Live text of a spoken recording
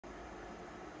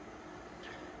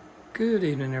Good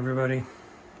evening, everybody.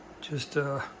 Just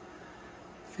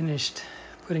finished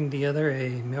putting together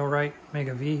a Millright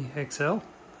Mega V XL.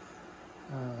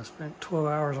 I spent 12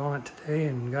 hours on it today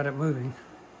and got it moving.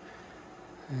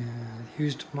 And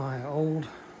used my old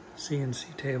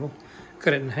CNC table,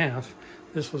 cut it in half.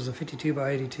 This was a 52 by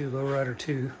 82 Lowrider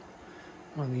 2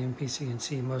 on the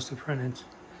MP-CNC, mostly printed.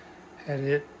 Had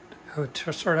it, I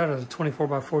started out as a 24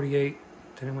 by 48,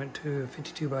 then it went to a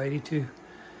 52 by 82.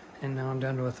 And now I'm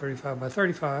down to a 35 by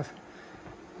 35.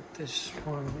 But this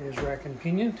one is rack and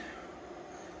pinion,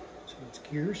 so it's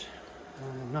gears,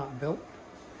 not built.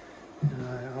 And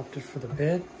I opted for the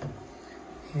bed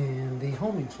and the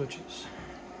homing switches.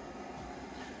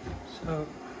 So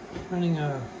running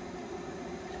a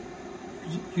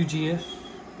UGS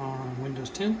on Windows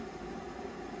 10.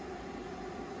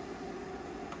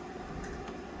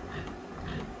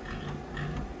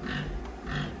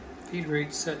 Feed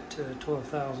rate set to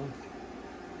 12,000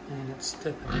 and it's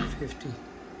stepping at 50.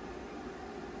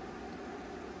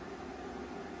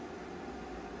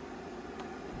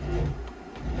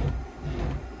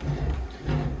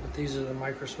 But these are the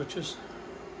micro switches.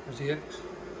 There's the X,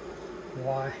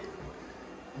 Y,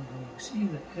 and you can see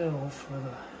the L for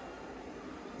the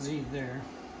Z there.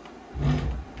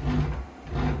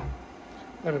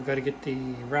 But I've got to get the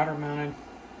router mounted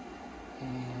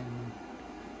and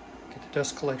get the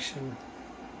dust collection.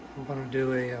 I'm going to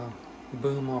do a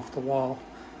boom off the wall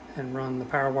and run the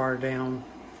power wire down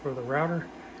for the router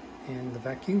and the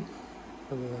vacuum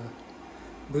for the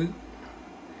boot.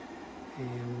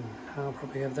 And I'll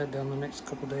probably have that done the next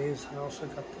couple days. I also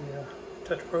got the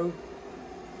touch probe.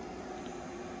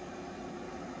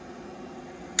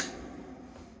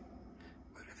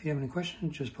 But if you have any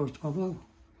questions, just post them below.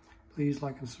 Please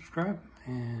like and subscribe.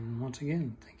 And once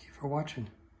again, thank you for watching.